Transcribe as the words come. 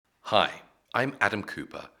Hi, I'm Adam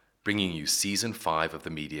Cooper, bringing you Season 5 of The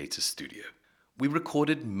Mediator Studio. We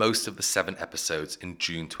recorded most of the 7 episodes in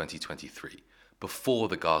June 2023, before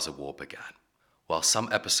the Gaza war began. While some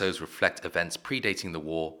episodes reflect events predating the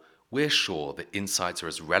war, we're sure the insights are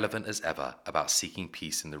as relevant as ever about seeking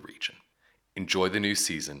peace in the region. Enjoy the new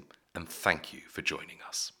season, and thank you for joining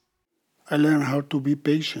us. I learned how to be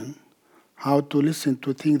patient, how to listen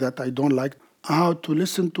to things that I don't like, how to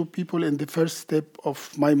listen to people in the first step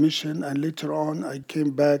of my mission, and later on I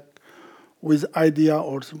came back with idea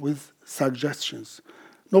or with suggestions.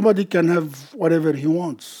 Nobody can have whatever he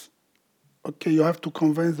wants. Okay, you have to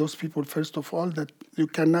convince those people, first of all, that you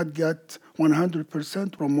cannot get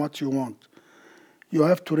 100% from what you want. You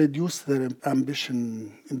have to reduce their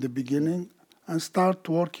ambition in the beginning and start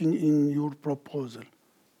working in your proposal.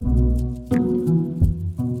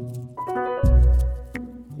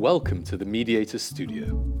 Welcome to The Mediator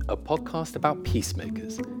Studio, a podcast about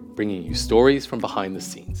peacemakers, bringing you stories from behind the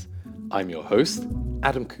scenes. I'm your host,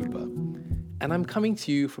 Adam Cooper, and I'm coming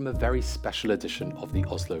to you from a very special edition of the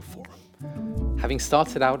Oslo Forum. Having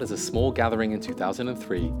started out as a small gathering in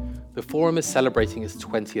 2003, the Forum is celebrating its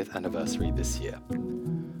 20th anniversary this year.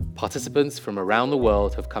 Participants from around the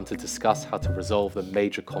world have come to discuss how to resolve the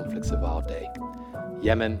major conflicts of our day: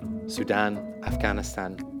 Yemen, Sudan,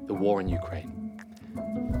 Afghanistan, the war in Ukraine.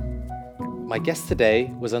 My guest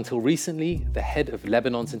today was until recently the head of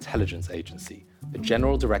Lebanon's intelligence agency, the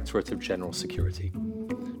General Directorate of General Security.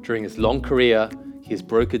 During his long career, he has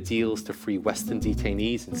brokered deals to free Western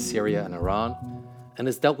detainees in Syria and Iran, and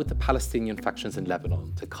has dealt with the Palestinian factions in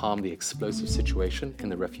Lebanon to calm the explosive situation in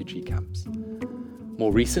the refugee camps.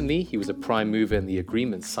 More recently, he was a prime mover in the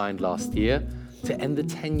agreement signed last year to end the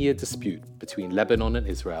 10-year dispute between Lebanon and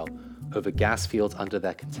Israel over gas fields under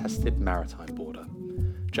their contested maritime border.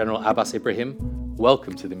 General Abbas Ibrahim,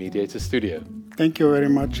 welcome to the Mediator Studio. Thank you very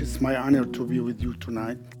much. It's my honor to be with you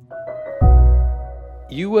tonight.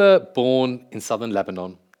 You were born in southern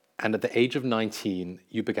Lebanon, and at the age of 19,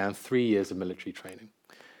 you began 3 years of military training,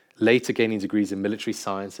 later gaining degrees in military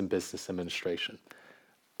science and business administration.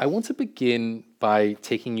 I want to begin by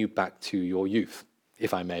taking you back to your youth,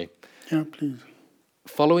 if I may. Yeah, please.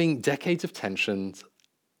 Following decades of tensions,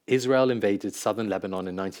 Israel invaded southern Lebanon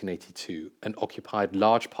in 1982 and occupied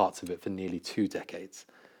large parts of it for nearly 2 decades.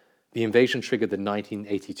 The invasion triggered the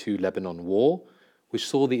 1982 Lebanon War, which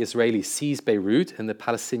saw the Israelis seize Beirut and the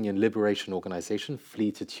Palestinian Liberation Organization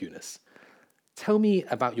flee to Tunis. Tell me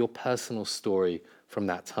about your personal story from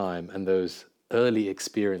that time and those early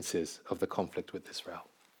experiences of the conflict with Israel.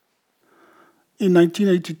 In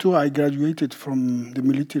 1982, I graduated from the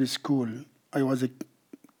military school. I was a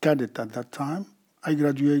cadet at that time. I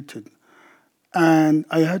graduated, and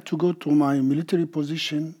I had to go to my military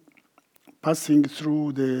position passing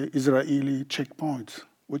through the Israeli checkpoints,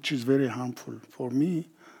 which is very harmful for me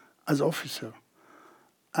as officer.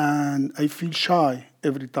 And I feel shy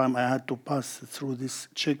every time I had to pass through this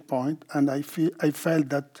checkpoint, and I felt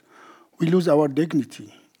that we lose our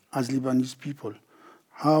dignity as Lebanese people.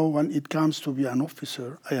 How, when it comes to be an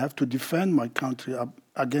officer, I have to defend my country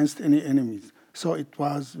against any enemies. So it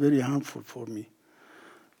was very harmful for me.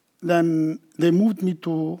 Then they moved me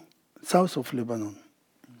to south of Lebanon.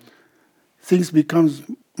 Things becomes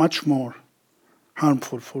much more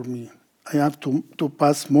harmful for me. I have to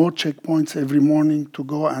pass more checkpoints every morning to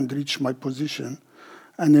go and reach my position,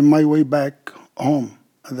 and in my way back home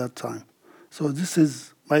at that time. So this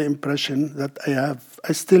is my impression that I have.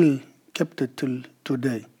 I still kept it till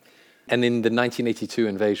today. And in the 1982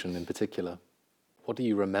 invasion in particular, what do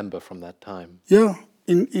you remember from that time? Yeah,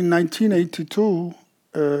 in 1982,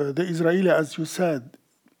 the Israeli, as you said,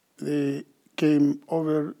 they came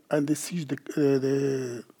over and they seized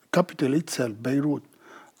the capital itself, Beirut.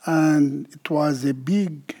 And it was a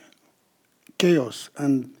big chaos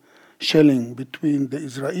and shelling between the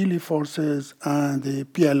Israeli forces and the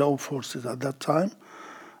PLO forces at that time.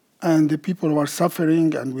 And the people were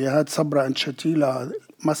suffering, and we had Sabra and Shatila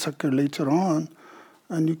massacre later on.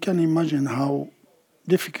 And you can imagine how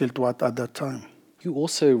difficult it was at that time. You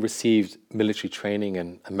also received military training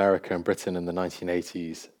in America and Britain in the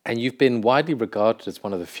 1980s, and you've been widely regarded as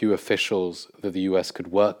one of the few officials that the US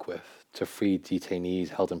could work with to free detainees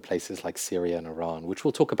held in places like Syria and Iran, which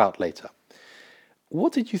we'll talk about later.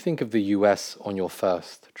 What did you think of the US on your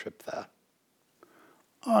first trip there?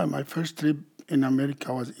 My first trip in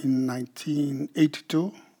America was in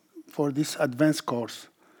 1982 for this advanced course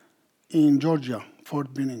in Georgia,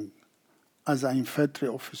 Fort Benning, as an infantry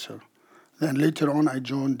officer. Then later on, I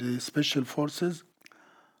joined the Special Forces.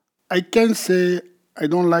 I can say, I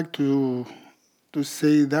don't like to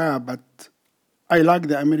say that, but I like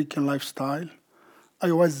the American lifestyle.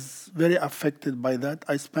 I was very affected by that.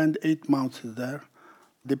 I spent 8 months there.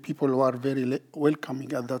 The people were very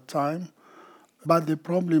welcoming at that time. But the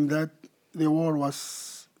problem that the war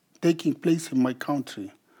was taking place in my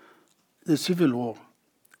country, the civil war,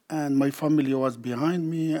 and my family was behind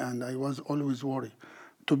me, and I was always worried.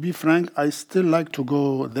 To be frank, I still like to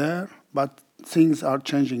go there, but things are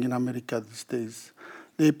changing in America these days.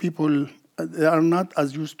 The people, they are not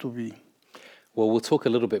as used to be. Well, we'll talk a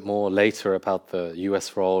little bit more later about the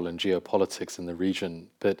US role and geopolitics in the region,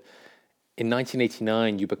 but in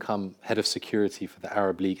 1989, you become head of security for the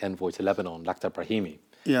Arab League envoy to Lebanon, Lakhdar Brahimi.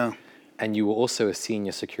 Yeah. And you were also a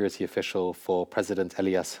senior security official for President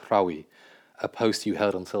Elias Rawi, a post you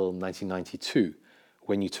held until 1992,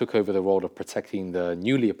 when you took over the role of protecting the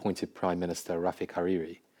newly appointed Prime Minister, Rafik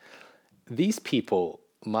Hariri. These people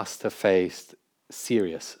must have faced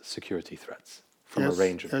serious security threats from a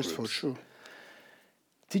range of groups. Yes, for sure.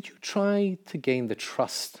 Did you try to gain the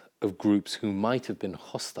trust of groups who might have been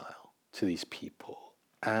hostile to these people?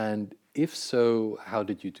 And if so, how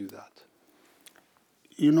did you do that?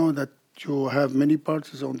 You know that you have many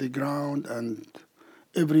parties on the ground, and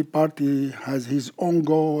every party has his own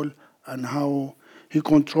goal and how he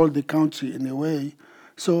controls the country in a way.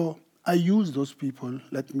 So I use those people,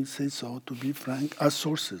 let me say so, to be frank, as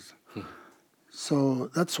sources. So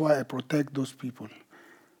that's why I protect those people.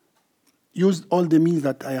 Used all the means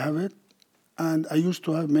that I have it, and I used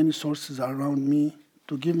to have many sources around me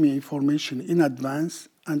to give me information in advance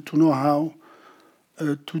and to know how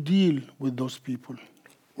to deal with those people.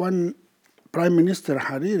 When Prime Minister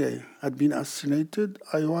Hariri had been assassinated,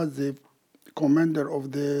 I was the commander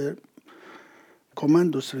of the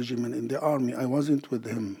commandos regiment in the army. I wasn't with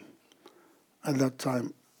him at that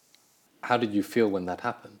time. How did you feel when that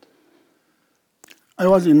happened? I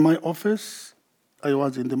was in my office. I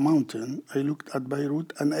was in the mountain. I looked at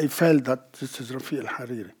Beirut, and I felt that this is Rafi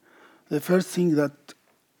al-Hariri. The first thing that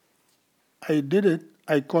I did,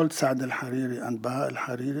 I called Saad al-Hariri and Baha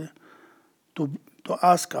al-Hariri to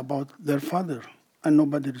ask about their father, and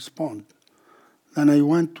nobody responded. Then I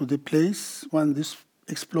went to the place when this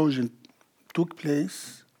explosion took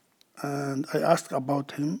place, and I asked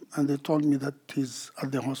about him, and they told me that he's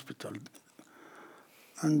at the hospital.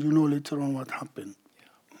 And you know later on what happened.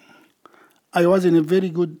 I was in a very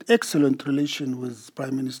good, excellent relation with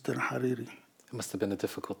Prime Minister Hariri. It must have been a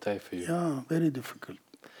difficult day for you. Yeah, very difficult,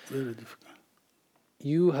 very difficult.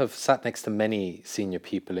 You have sat next to many senior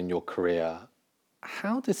people in your career.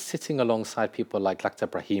 How did sitting alongside people like Lakhdar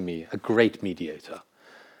Brahimi, a great mediator,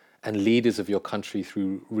 and leaders of your country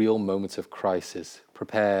through real moments of crisis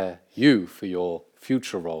prepare you for your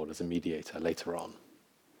future role as a mediator later on?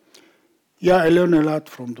 Yeah, I learned a lot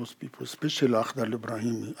from those people, especially Lakhdar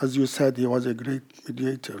Ibrahim. As you said, he was a great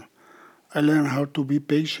mediator. I learned how to be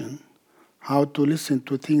patient, how to listen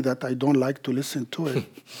to things that I don't like to listen to it,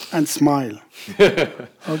 and smile.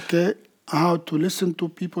 Okay? How to listen to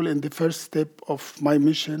people in the first step of my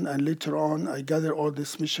mission, and later on, I gathered all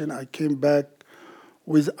this mission. I came back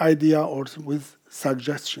with idea or with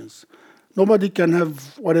suggestions. Nobody can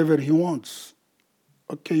have whatever he wants.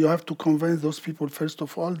 Okay, you have to convince those people, first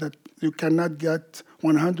of all, that you cannot get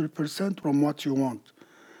 100% from what you want.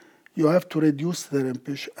 You have to reduce their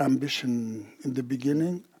ambition in the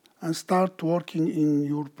beginning and start working in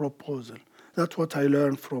your proposal. That's what I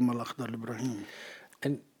learned from Lakhdar Ibrahim.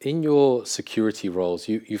 And in your security roles,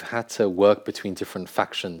 you've had to work between different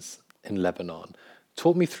factions in Lebanon.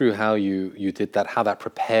 Talk me through how you did that, how that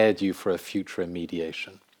prepared you for a future in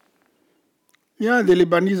mediation. Yeah, the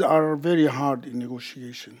Lebanese are very hard in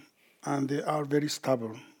negotiation, and they are very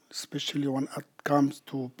stubborn, especially when it comes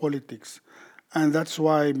to politics. And that's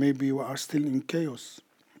why maybe we are still in chaos.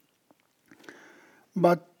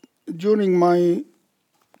 But during my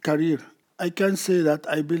career, I can say that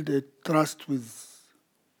I built a trust with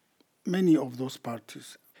many of those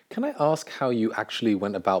parties. Can I ask how you actually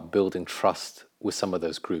went about building trust with some of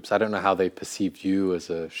those groups? I don't know how they perceived you as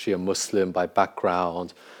a Shia Muslim by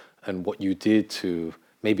background, and what you did to,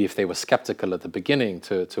 maybe if they were skeptical at the beginning,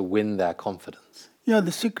 to win their confidence. Yeah,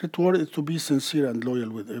 the secret word is to be sincere and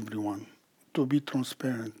loyal with everyone, to be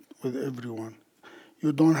transparent with everyone.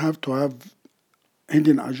 You don't have to have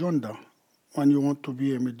hidden agenda when you want to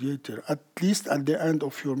be a mediator, at least at the end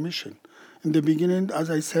of your mission. In the beginning,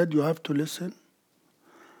 as I said, you have to listen,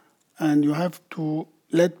 and you have to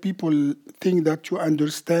let people think that you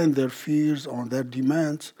understand their fears or their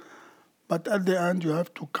demands. But at the end, you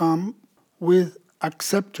have to come with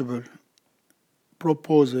acceptable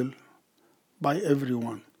proposal by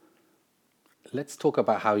everyone. Let's talk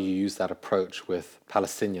about how you use that approach with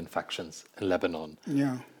Palestinian factions in Lebanon.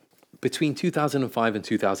 Yeah. Between 2005 and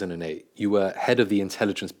 2008, you were head of the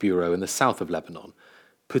intelligence bureau in the south of Lebanon,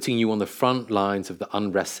 putting you on the front lines of the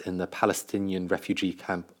unrest in the Palestinian refugee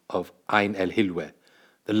camp of Ain el-Hilweh,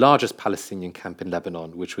 the largest Palestinian camp in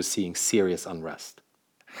Lebanon, which was seeing serious unrest.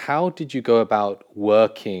 How did you go about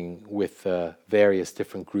working with various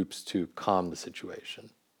different groups to calm the situation?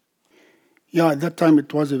 Yeah, at that time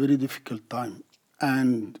it was a very difficult time.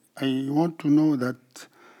 And I want to know that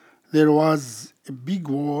there was a big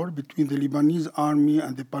war between the Lebanese army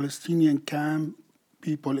and the Palestinian camp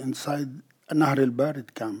people inside Nahr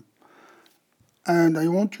al-Barid camp. And I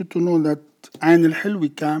want you to know that Ain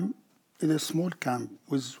al-Hilwi camp is a small camp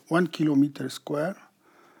with 1 kilometer square,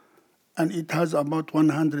 and it has about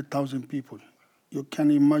 100,000 people. You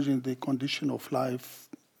can imagine the condition of life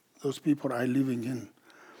those people are living in.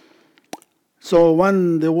 So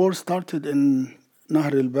when the war started in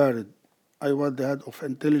Nahr al-Barid, I was the head of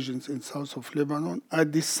intelligence in south of Lebanon. I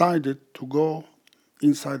decided to go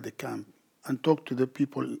inside the camp and talk to the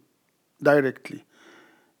people directly.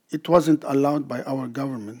 It wasn't allowed by our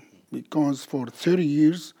government because for 30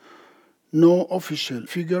 years, no official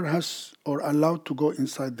figure has or allowed to go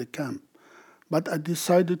inside the camp. But I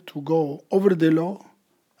decided to go over the law,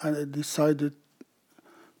 and I decided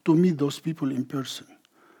to meet those people in person.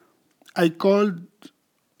 I called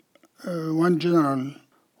one general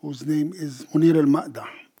whose name is Munir al-Maqda,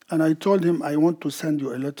 and I told him, I want to send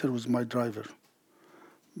you a letter with my driver.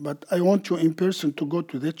 But I want you in person to go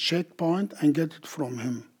to the checkpoint and get it from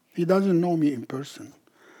him. He doesn't know me in person.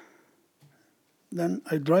 Then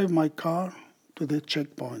I drive my car to the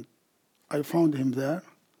checkpoint. I found him there.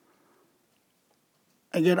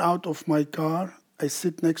 I get out of my car. I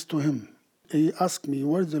sit next to him. He asked me,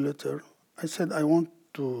 where's the letter? I said, I want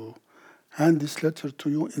to hand this letter to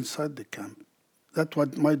you inside the camp. That's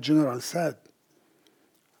what my general said.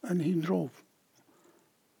 And he drove.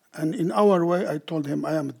 And in our way, I told him,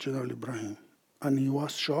 I am General Ibrahim. And he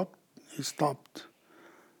was shocked. He stopped.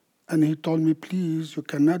 And he told me, please, you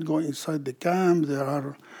cannot go inside the camp. There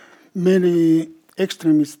are many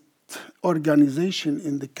extremist organizations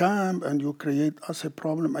in the camp, and you create us a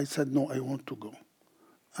problem. I said, no, I want to go.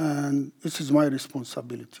 And this is my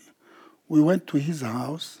responsibility. We went to his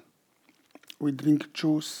house. We drink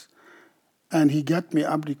juice. And he got me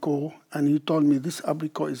abricot, and he told me this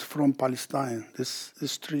abricot is from Palestine,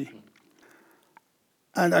 this tree.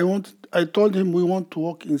 And I told him we want to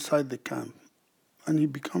walk inside the camp. And he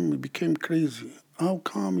became crazy. How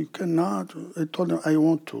come you cannot? I told him I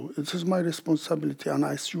want to. This is my responsibility, and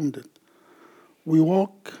I assumed it. We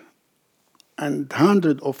walk, and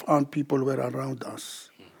hundreds of armed people were around us.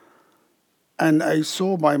 And I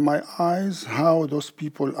saw by my eyes how those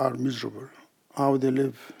people are miserable, how they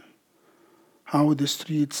live, how the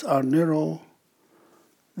streets are narrow.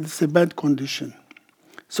 It's a bad condition.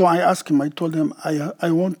 So I asked him, I told him,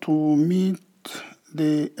 I want to meet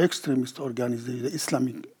the extremist organization, the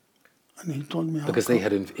Islamic. And he told me how. Because they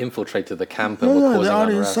had infiltrated the camp and were causing they are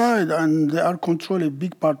unrest. inside, and they are controlling a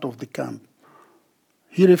big part of the camp.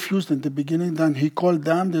 He refused in the beginning, then he called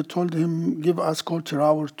them. They told him, give us quarter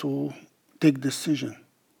hour to take decision.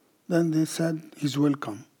 Then they said, he's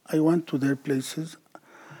welcome. I went to their places.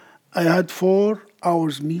 I had 4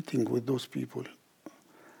 hours meeting with those people.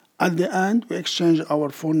 At the end, we exchanged our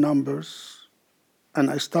phone numbers, and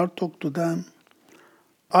I start talk to them.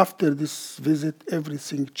 After this visit,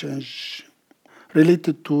 everything changed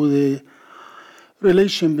related to the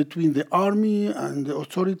relation between the army and the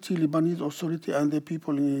authority, Lebanese authority, and the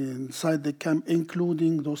people inside the camp,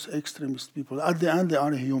 including those extremist people. At the end, they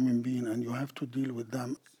are a human being, and you have to deal with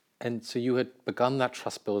them. And so you had begun that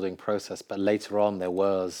trust-building process, but later on there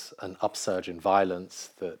was an upsurge in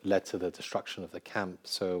violence that led to the destruction of the camp.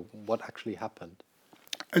 So what actually happened?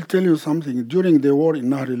 I'll tell you something. During the war in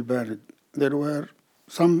Nahr al-Barid,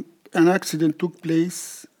 an accident took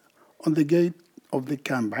place on the gate of the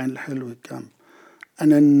camp, Ain al-Hilweh camp.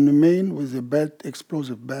 And a man with a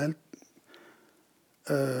explosive belt,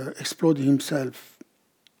 exploded himself.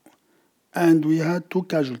 And we had 2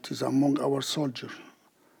 casualties among our soldiers.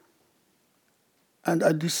 And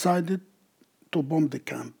I decided to bomb the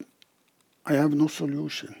camp. I have no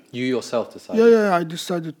solution. You yourself decided? Yeah, I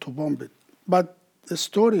decided to bomb it. But the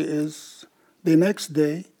story is, the next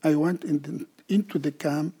day, I went into the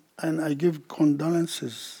camp, and I gave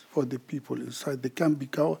condolences for the people inside the camp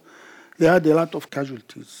because they had a lot of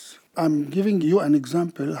casualties. I'm giving you an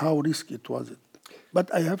example how risky it was.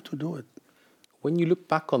 But I have to do it. When you look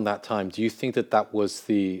back on that time, do you think that that was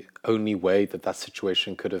the only way that that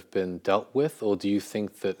situation could have been dealt with? Or do you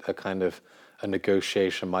think that a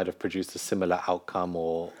negotiation might have produced a similar outcome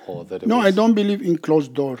or that it No, was... I don't believe in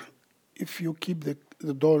closed door. If you keep the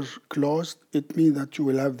the doors closed, it means that you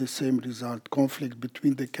will have the same result, conflict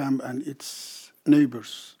between the camp and its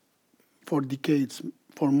neighbors for decades,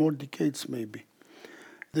 for more decades maybe.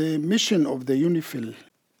 The mission of the UNIFIL,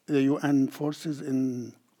 the UN forces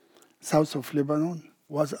in south of Lebanon,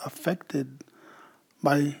 was affected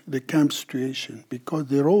by the camp situation because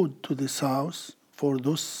the road to the south for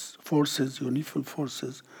those forces, UNIFIL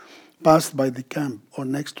forces, passed by the camp or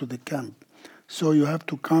next to the camp. So you have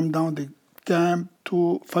to come down the camp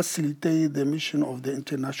to facilitate the mission of the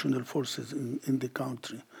international forces in the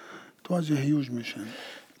country. It was a huge mission.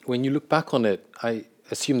 When you look back on it, I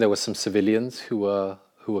assume there were some civilians who were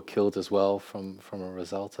killed as well from a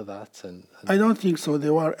result of that. And I don't think so. They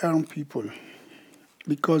were armed people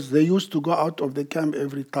because they used to go out of the camp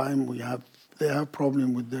every time they have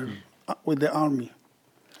problem with the army.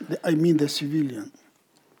 I mean the civilian.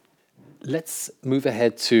 Let's move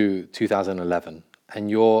ahead to 2011,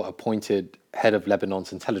 and you're appointed head of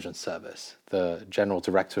Lebanon's intelligence service, the General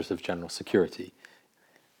Directorate of General Security.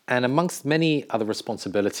 And amongst many other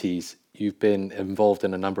responsibilities, you've been involved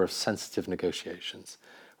in a number of sensitive negotiations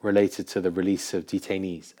related to the release of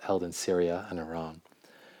detainees held in Syria and Iran.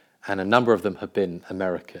 And a number of them have been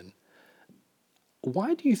American.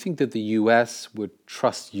 Why do you think that the US would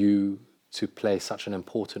trust you to play such an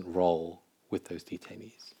important role with those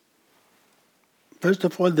detainees? First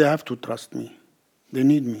of all, they have to trust me. They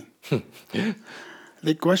need me.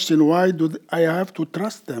 The question, why do I have to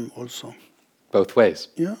trust them also? Both ways.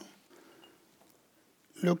 Yeah.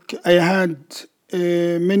 Look, I had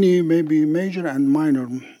many, maybe major and minor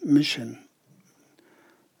mission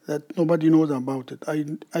that nobody knows about it.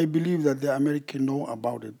 I believe that the Americans know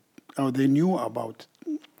about it, or they knew about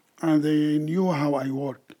it, and they knew how I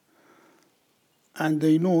work. And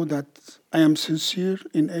they know that I am sincere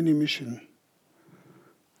in any mission.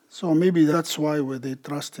 So maybe that's why they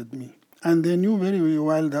trusted me. And they knew very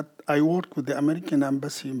well that I worked with the American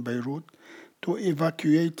embassy in Beirut to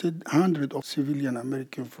evacuate hundreds of civilian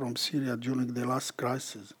Americans from Syria during the last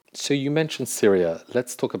crisis. So you mentioned Syria.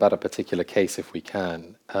 Let's talk about a particular case if we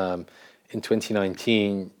can. In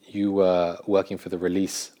 2019, you were working for the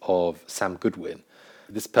release of Sam Goodwin.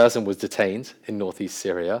 This person was detained in northeast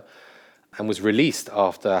Syria and was released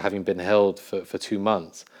after having been held for 2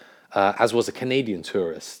 months, as was a Canadian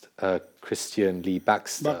tourist, Christian Lee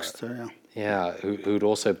Baxter. Baxter, yeah. Yeah, who'd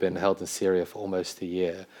also been held in Syria for almost a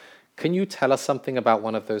year. Can you tell us something about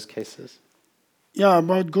one of those cases? Yeah,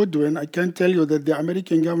 about Goodwin, I can tell you that the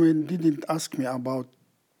American government didn't ask me about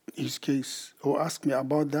his case. Who asked me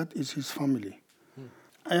about that is his family.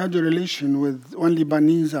 I had a relation with one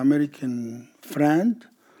Lebanese American friend,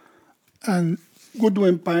 and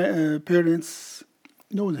Goodwin parents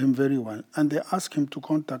know him very well, and they asked him to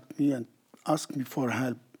contact me and ask me for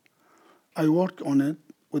help. I worked on it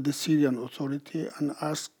with the Syrian authority and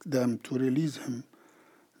asked them to release him.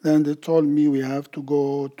 Then they told me we have to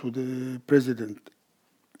go to the president.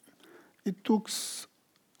 It took,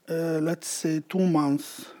 let's say, 2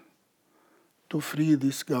 months to free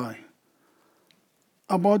this guy.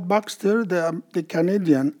 About Baxter, the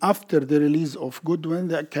Canadian, after the release of Goodwin,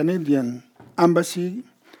 the Canadian embassy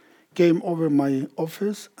came over my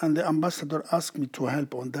office, and the ambassador asked me to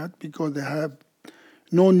help on that because they have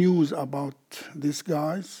no news about these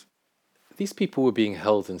guys. These people were being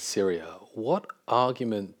held in Syria. What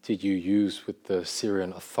argument did you use with the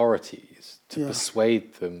Syrian authorities to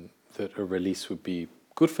persuade them that a release would be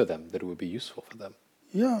good for them, that it would be useful for them?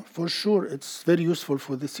 Yeah, for sure. It's very useful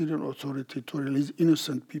for the Syrian authority to release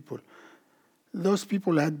innocent people. Those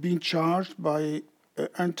people had been charged by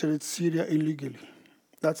entering Syria illegally.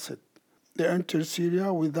 That's it. They entered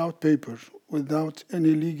Syria without papers, without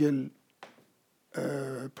any legal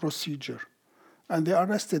procedure. And they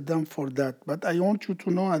arrested them for that. But I want you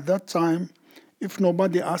to know at that time, if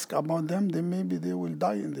nobody asked about them, then maybe they will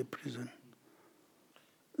die in the prison.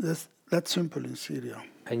 That's simple in Syria.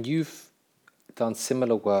 And you've done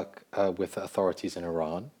similar work with the authorities in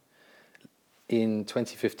Iran. In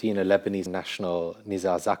 2015, a Lebanese national,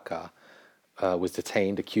 Nizar Zakka, was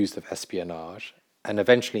detained, accused of espionage, and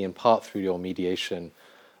eventually, in part through your mediation,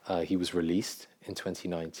 he was released in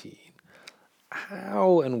 2019.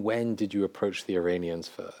 How and when did you approach the Iranians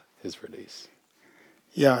for his release?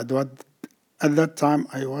 Yeah, at that time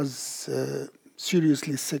I was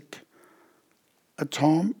seriously sick at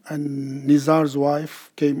home, and Nizar's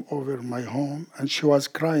wife came over my home, and she was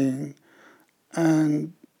crying,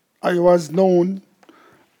 and I was known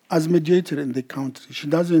as mediator in the country. She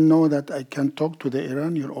doesn't know that I can talk to the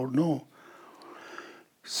Iranian or no.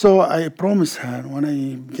 So I promised her when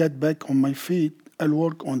I get back on my feet, I'll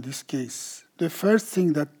work on this case. The first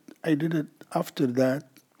thing that I did after that,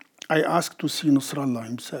 I asked to see Nasrallah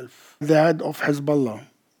himself, the head of Hezbollah.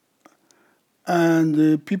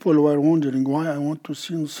 And people were wondering why I want to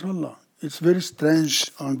see Nasrallah. It's very strange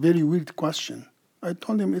and very weird question. I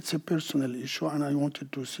told him it's a personal issue and I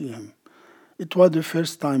wanted to see him. It was the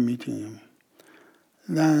first time meeting him.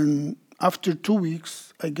 Then after 2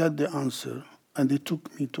 weeks, I got the answer and they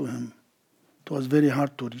took me to him. It was very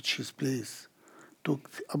hard to reach his place. It took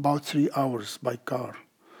about 3 hours by car.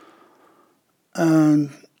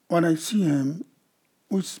 And when I see him,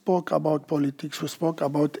 we spoke about politics, we spoke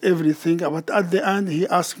about everything, but at the end he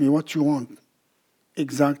asked me, what you want?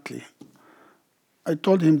 Exactly. I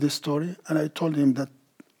told him the story, and I told him that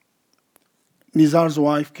Nizar's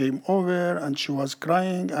wife came over, and she was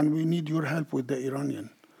crying, and we need your help with the Iranian.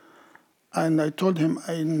 And I told him,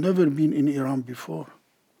 I've never been in Iran before,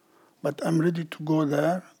 but I'm ready to go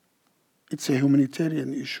there. It's a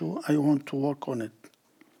humanitarian issue. I want to work on it.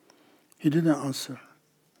 He didn't answer.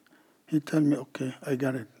 He told me, okay, I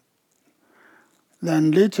got it.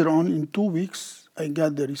 Then later on, in 2 weeks, I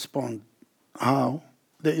got the response. How?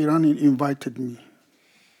 The Iranian invited me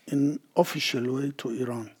in official way to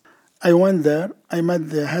Iran. I went there. I met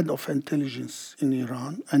the head of intelligence in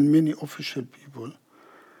Iran and many official people.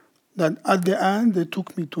 That at the end, they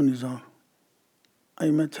took me to Nizar.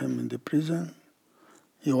 I met him in the prison.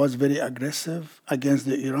 He was very aggressive against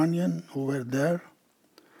the Iranian who were there.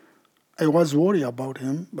 I was worried about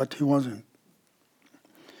him, but he wasn't.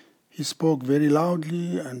 He spoke very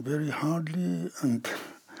loudly and very hardly, and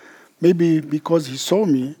maybe because he saw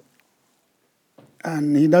me,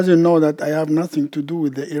 and he doesn't know that I have nothing to do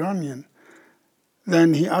with the Iranian.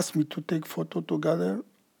 Then he asked me to take photo together.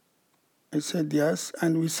 I said yes,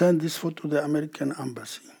 and we sent this photo to the American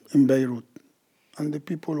embassy in Beirut. And the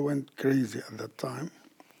people went crazy at that time,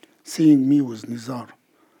 seeing me with Nizar.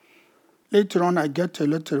 Later on, I get a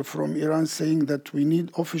letter from Iran saying that we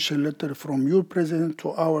need official letter from your president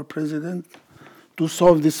to our president to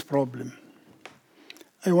solve this problem.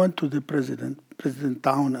 I went to the President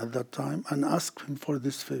Town at that time, and asked him for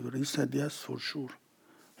this favor. He said, yes, for sure.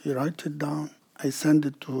 He wrote it down. I sent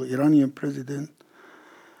it to Iranian president.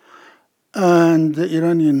 And the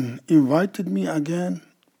Iranian invited me again.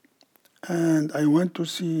 And I went to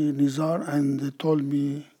see Nizar, and they told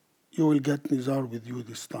me, you will get Nizar with you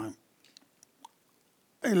this time.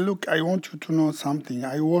 And look, I want you to know something.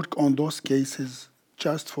 I work on those cases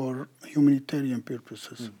just for humanitarian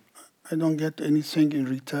purposes. I don't get anything in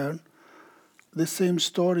return. The same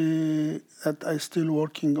story that I'm still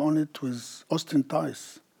working on it with Austin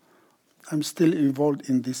Tice. I'm still involved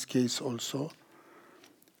in this case also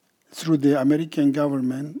through the American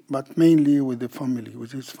government, but mainly with the family,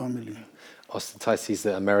 with his family. Austin Tice is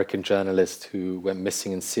the American journalist who went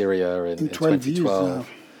missing in Syria in 12 2012, years,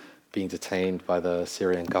 being detained by the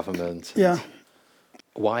Syrian government. Yeah.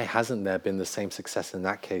 Why hasn't there been the same success in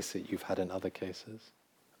that case that you've had in other cases?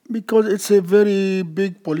 Because it's a very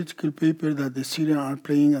big political paper that the Syrians are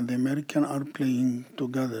playing and the Americans are playing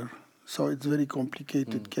together. So it's a very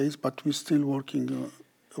complicated case, but we're still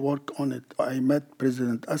work on it. I met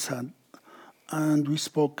President Assad, and we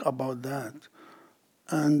spoke about that.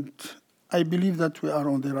 And I believe that we are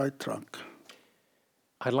on the right track.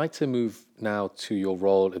 I'd like to move now to your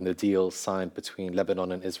role in the deal signed between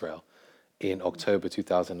Lebanon and Israel in October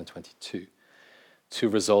 2022 to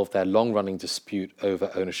resolve their long-running dispute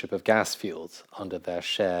over ownership of gas fields under their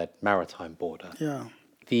shared maritime border. Yeah.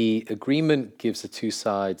 The agreement gives the two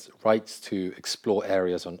sides rights to explore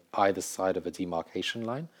areas on either side of a demarcation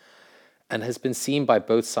line and has been seen by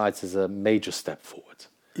both sides as a major step forward.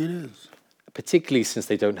 It is. Particularly since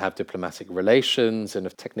they don't have diplomatic relations and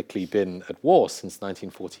have technically been at war since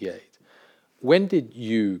 1948. When did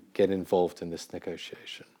you get involved in this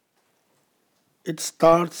negotiation? It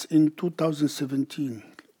starts in 2017,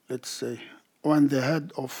 let's say, when the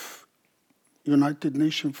head of United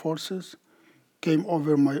Nations forces came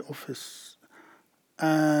over my office.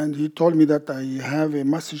 And he told me that I have a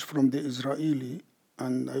message from the Israeli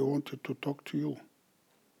and I wanted to talk to you.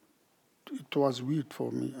 It was weird for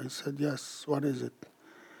me. I said, yes, what is it?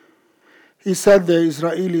 He said the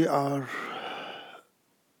Israeli are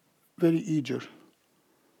very eager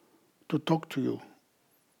to talk to you.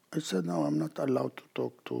 I said, no, I'm not allowed to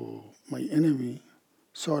talk to my enemy,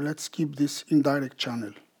 so let's keep this indirect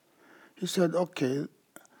channel. He said, okay,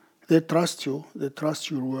 they trust you, they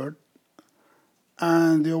trust your word,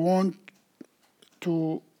 and they want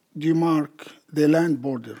to demark the land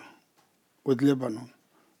border with Lebanon,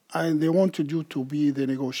 and they wanted you to be the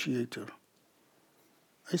negotiator.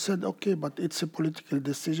 I said, okay, but it's a political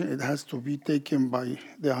decision. It has to be taken by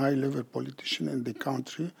the high-level politician in the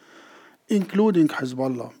country, including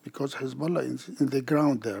Hezbollah, because Hezbollah is in the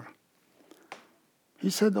ground there. He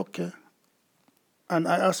said, okay. And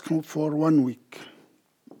I asked him for 1 week.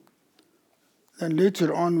 Then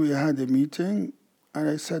later on, we had a meeting, and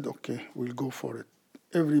I said, okay, we'll go for it.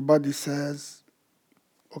 Everybody says,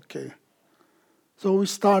 okay. So we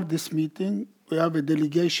start this meeting. We have a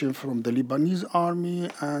delegation from the Lebanese army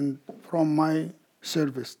and from my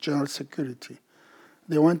service, general security.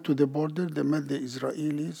 They went to the border. They met the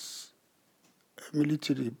Israelis,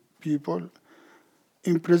 military people,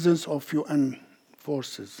 in presence of UN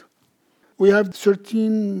forces. We have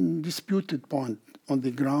 13 disputed points on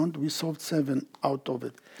the ground. We solved 7 out of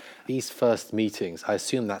it. These first meetings, I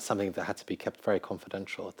assume that's something that had to be kept very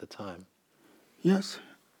confidential at the time. Yes,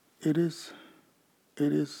 it is.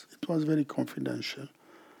 It is. It was very confidential.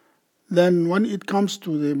 Then when it comes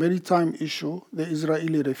to the maritime issue, the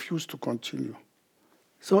Israeli refused to continue.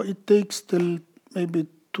 So it takes till maybe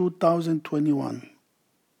 2021.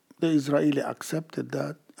 The Israeli accepted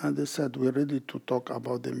that, and they said, we're ready to talk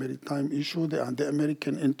about the maritime issue, and the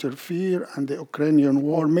American interfere, and the Ukrainian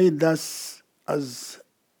war made us as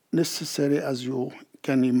necessary as you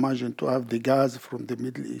can imagine to have the gas from the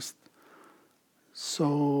Middle East.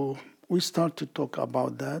 So we started to talk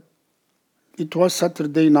about that. It was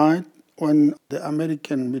Saturday night when the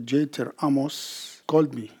American mediator, Amos,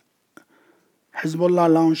 called me.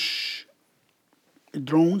 Hezbollah launched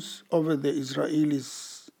drones over the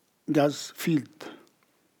Israelis' gas field.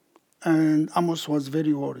 And Amos was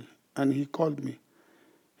very worried, and he called me.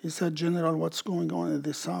 He said, General, what's going on in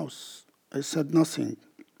the south? I said, nothing.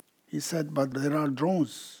 He said, but there are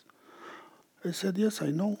drones. I said, yes, I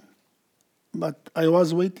know. But I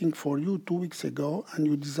was waiting for you 2 weeks ago, and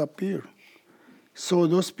you disappeared. So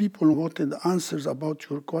those people wanted answers about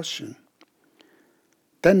your question.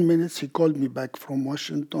 10 minutes, he called me back from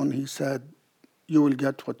Washington. He said, you will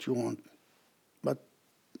get what you want. But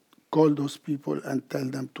call those people and tell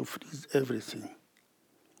them to freeze everything.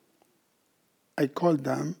 I called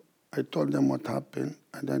them. I told them what happened.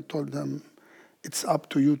 And I told them, it's up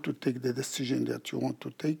to you to take the decision that you want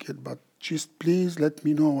to take it. But just please let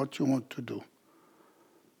me know what you want to do.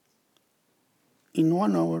 In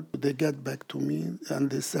 1 hour, they get back to me and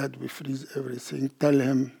they said, we freeze everything. Tell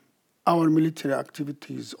him, our military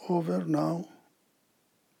activity is over now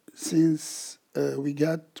since we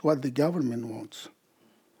got what the government wants.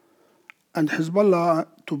 And Hezbollah,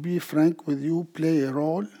 to be frank with you, play a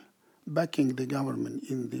role backing the government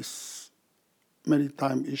in this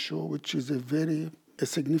maritime issue, which is a very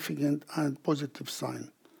significant and positive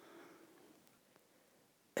sign.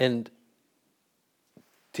 And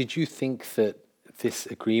did you think that this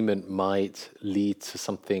agreement might lead to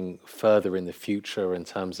something further in the future in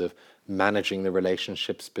terms of managing the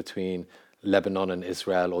relationships between Lebanon and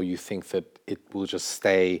Israel, or you think that it will just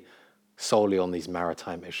stay solely on these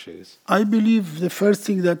maritime issues? I believe the first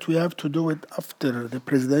thing that we have to do it after the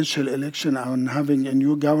presidential election and having a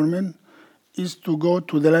new government is to go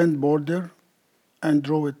to the land border and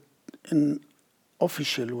draw it in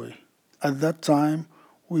official way. At that time,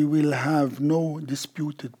 we will have no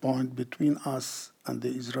disputed point between us and the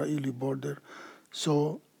Israeli border,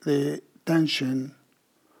 so the tension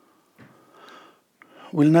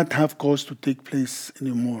will not have cause to take place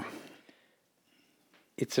anymore.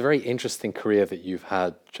 It's a very interesting career that you've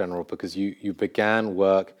had, General, because you began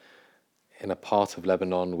work in a part of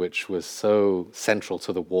Lebanon which was so central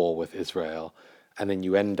to the war with Israel, and then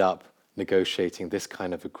you end up negotiating this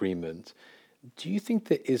kind of agreement. Do you think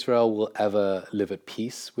that Israel will ever live at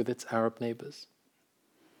peace with its Arab neighbors?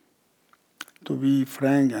 To be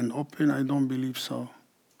frank and open, I don't believe so.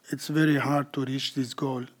 It's very hard to reach this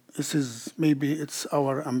goal. Maybe it's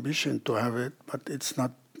our ambition to have it, but it's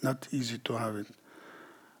not easy to have it.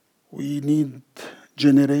 We need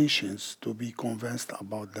generations to be convinced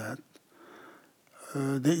about that.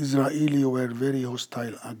 The Israelis were very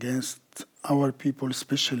hostile against our people,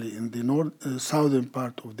 especially in the southern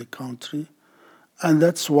part of the country. And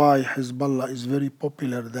that's why Hezbollah is very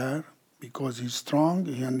popular there, because he's strong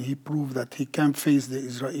and he proved that he can face the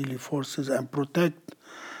Israeli forces and protect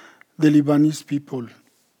the Lebanese people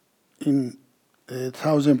in the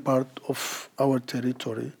southern part of our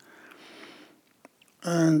territory.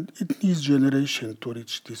 And it needs generation to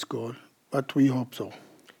reach this goal, but we hope so.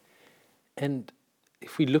 And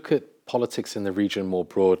if we look at politics in the region more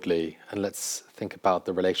broadly, and let's think about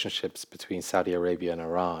the relationships between Saudi Arabia and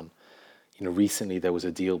Iran, recently there was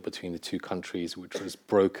a deal between the two countries which was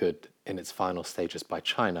brokered in its final stages by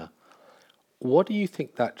China. What do you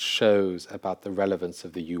think that shows about the relevance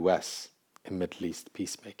of the US in Middle East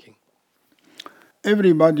peacemaking?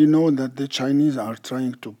 Everybody knows that the Chinese are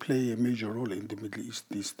trying to play a major role in the Middle East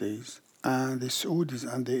these days, and the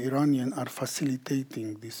Saudis and the Iranians are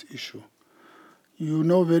facilitating this issue. You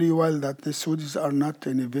know very well that the Saudis are not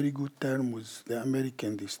in a very good term with the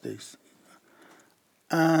American these days.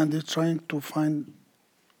 And they're trying to find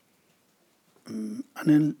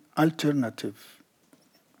an alternative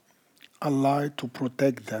ally to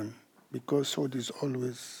protect them, because Saudis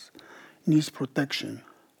always needs protection.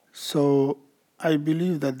 So I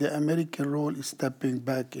believe that the American role is stepping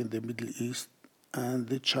back in the Middle East, and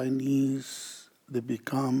the Chinese, they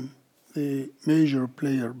become the major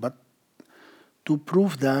player. But to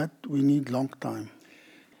prove that, we need long time.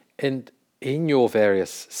 And in your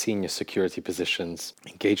various senior security positions,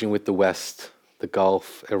 engaging with the West, the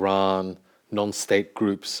Gulf, Iran, non-state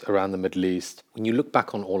groups around the Middle East, when you look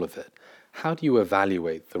back on all of it, how do you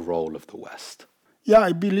evaluate the role of the West? Yeah,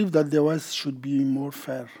 I believe that the West should be more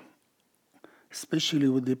fair, especially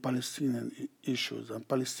with the Palestinian issues and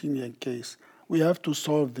Palestinian case. We have to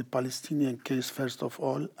solve the Palestinian case first of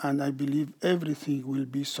all, and I believe everything will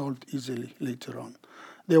be solved easily later on.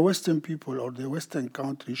 The Western people or the Western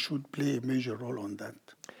countries should play a major role on that.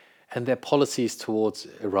 And their policies towards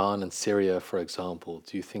Iran and Syria, for example,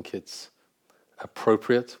 do you think it's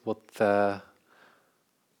appropriate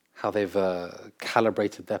how they've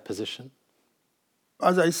calibrated their position?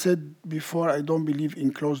 As I said before, I don't believe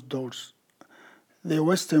in closed doors. The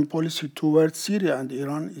Western policy towards Syria and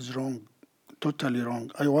Iran is wrong, totally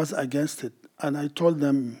wrong. I was against it, and I told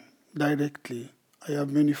them directly. I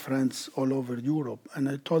have many friends all over Europe, and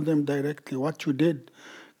I told them directly what you did,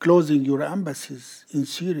 closing your embassies in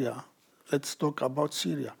Syria, let's talk about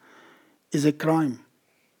Syria, is a crime.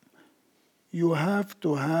 You have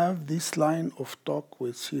to have this line of talk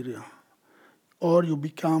with Syria, or you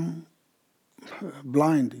become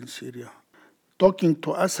blind in Syria. Talking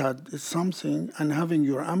to Assad is something, and having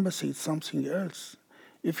your embassy is something else.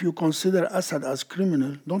 If you consider Assad as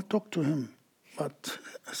criminal, don't talk to him, but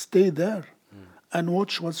stay there and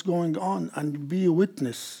watch what's going on and be a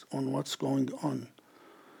witness on what's going on.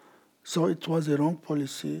 So it was a wrong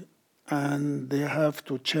policy, and they have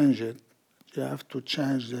to change it. They have to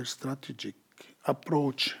change their strategic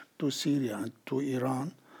approach to Syria and to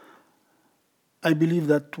Iran. I believe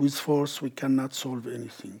that with force we cannot solve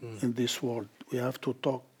anything in this world. We have to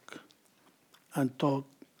talk,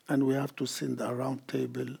 and we have to sit at a round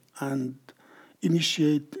table and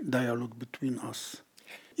initiate dialogue between us.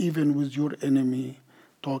 Even with your enemy,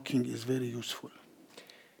 talking is very useful.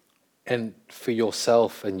 And for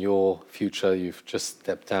yourself and your future, you've just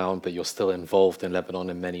stepped down, but you're still involved in Lebanon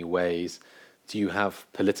in many ways. Do you have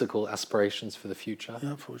political aspirations for the future?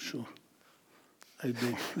 Yeah, for sure. I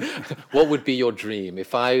do. What would be your dream?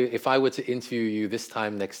 If I were to interview you this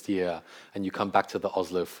time next year and you come back to the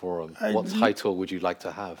Oslo Forum, what title would you like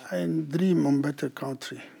to have? I dream on better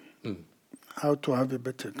country. How to have a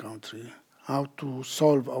better country, how to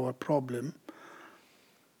solve our problem,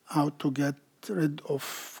 how to get rid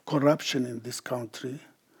of corruption in this country.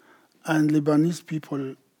 And Lebanese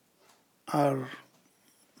people are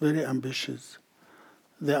very ambitious.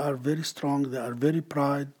 They are very strong. They are very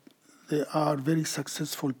proud. They are very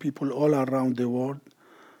successful people all around the world.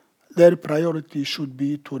 Their priority should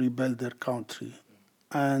be to rebuild their country.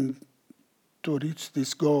 And to reach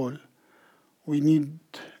this goal, we need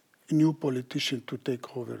a new politician to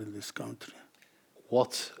take over in this country.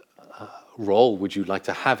 What role would you like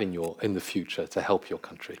to have in the future to help your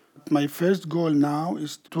country? My first goal now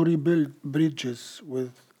is to rebuild bridges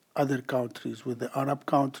with other countries, with the Arab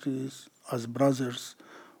countries as brothers,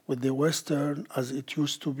 with the Western as it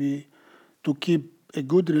used to be, to keep a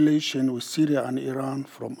good relation with Syria and Iran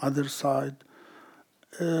from other side.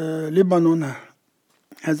 Lebanon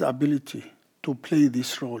has ability to play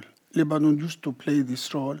this role. Lebanon used to play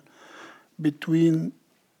this role between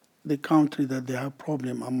the country that they have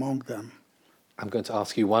problem among them. I'm going to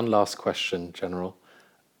ask you one last question, General.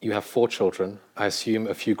 You have 4 children. I assume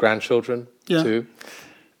a few grandchildren too.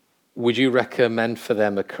 Would you recommend for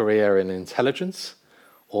them a career in intelligence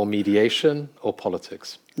or mediation or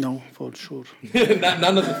politics? No, for sure.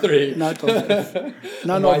 None of the 3? Not of this.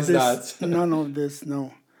 None Why of is this. that? None of this,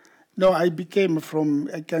 no. No, I became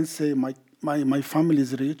I can say my family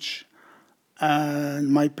is rich. And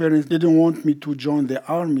my parents didn't want me to join the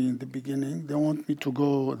army in the beginning. They want me to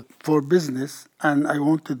go for business, and I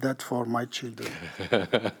wanted that for my children.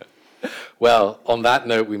 Well, on that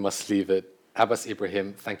note, we must leave it. Abbas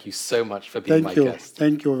Ibrahim, thank you so much for being my guest.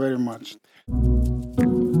 Thank you very much.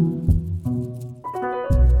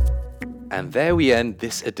 And there we end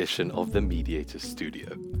this edition of the Mediator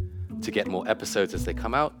Studio. To get more episodes as they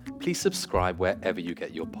come out, please subscribe wherever you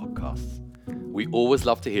get your podcasts. We always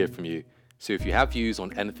love to hear from you. So if you have views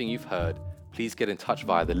on anything you've heard, please get in touch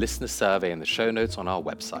via the listener survey in the show notes on our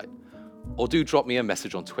website. or do drop me a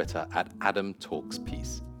message on Twitter at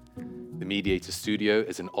AdamTalksPeace. The Mediator Studio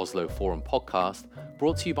is an Oslo Forum podcast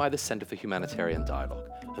brought to you by the Centre for Humanitarian Dialogue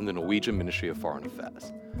and the Norwegian Ministry of Foreign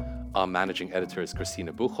Affairs. Our managing editor is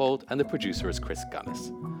Christina Buchhold and the producer is Chris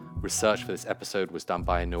Gunnis. Research for this episode was done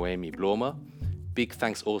by Noemi Blomer. Big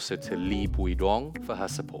thanks also to Lee Bui-dong for her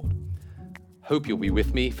support. Hope you'll be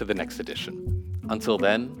with me for the next edition. Until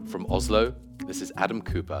then, from Oslo, this is Adam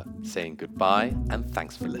Cooper saying goodbye and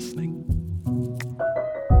thanks for listening.